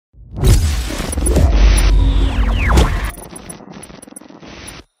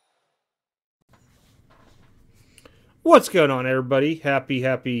What's going on, everybody? What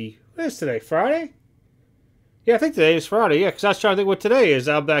is today? Friday? Yeah, I think today is Friday. Yeah, because I was trying to think what today is.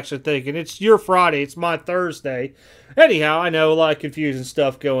 I'm actually thinking it's your Friday. It's my Thursday. Anyhow, I know a lot of confusing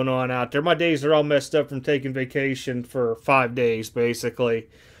stuff going on out there. My days are all messed up from taking vacation for 5 days, basically.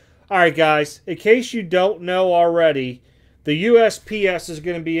 All right, guys. In case you don't know already, the USPS is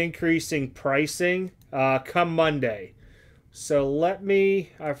going to be increasing pricing come Monday. So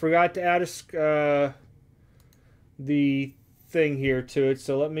I forgot to add the thing here to it,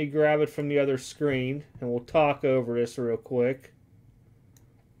 so let me grab it from the other screen and we'll talk over this real quick.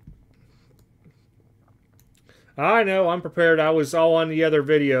 I know, I'm prepared. I was all on the other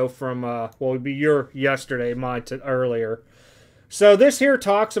video from it'd be your yesterday, mine earlier. So this here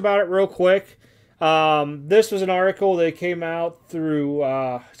talks about it real quick. This was an article that came out through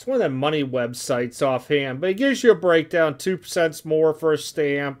it's one of the money websites offhand, but it gives you a breakdown. 2 cents more for a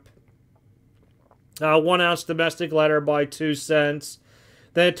stamp, 1 ounce domestic letter by 2 cents.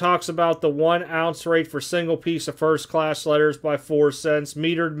 Then it talks about the 1 ounce rate for single piece of first class letters by 4 cents.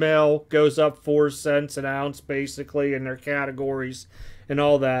 Metered mail goes up 4 cents an ounce, basically, in their categories and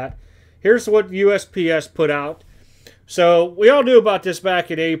all that. Here's what USPS put out. So we all knew about this back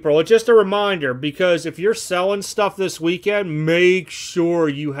in April. It's just a reminder, because if you're selling stuff this weekend, make sure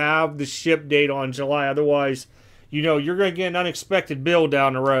you have the ship date on July. Otherwise, you're going to get an unexpected bill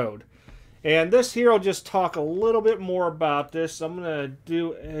down the road. And this here will just talk a little bit more about this. I'm going to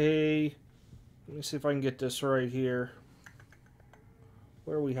do let me see if I can get this right here.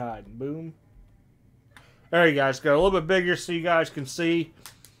 Where are we hiding? Boom. There you guys go. A little bit bigger so you guys can see.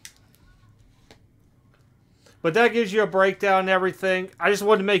 But that gives you a breakdown and everything. I just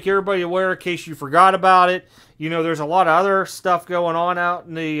wanted to make everybody aware in case you forgot about it. There's a lot of other stuff going on out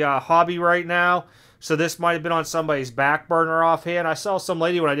in the hobby right now. So this might have been on somebody's back burner offhand. I saw some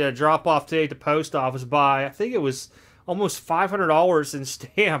lady when I did a drop-off today at the post office buy, I think it was almost $500 in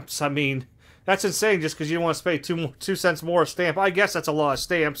stamps. I mean, that's insane just because you don't want to pay 2 cents more a stamp. I guess that's a lot of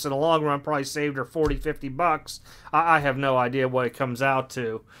stamps. In the long run, probably saved her 40, 50 bucks. I have no idea what it comes out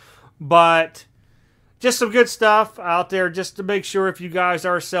to. But just some good stuff out there just to make sure if you guys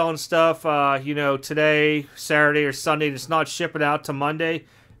are selling stuff, today, Saturday, or Sunday, and it's not shipping out to Monday,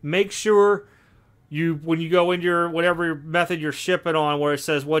 make sure when you go into your whatever method you're shipping on, where it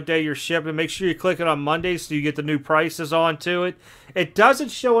says what day you're shipping, make sure you click it on Monday so you get the new prices onto it. It doesn't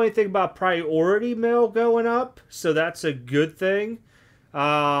show anything about priority mail going up, so that's a good thing.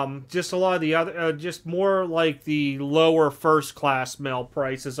 Just a lot of the other, just more like the lower first class mail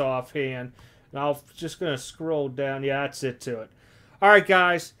prices offhand. And I'm just going to scroll down. Yeah, that's it to it. All right,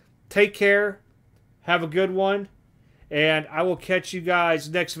 guys. Take care. Have a good one. And I will catch you guys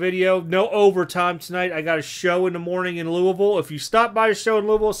next video. No overtime tonight. I got a show in the morning in Louisville. If you stop by the show in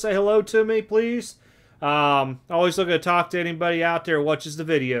Louisville, say hello to me, please. Always looking to talk to anybody out there who watches the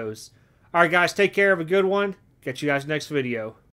videos. All right, guys. Take care. Have a good one. Catch you guys next video.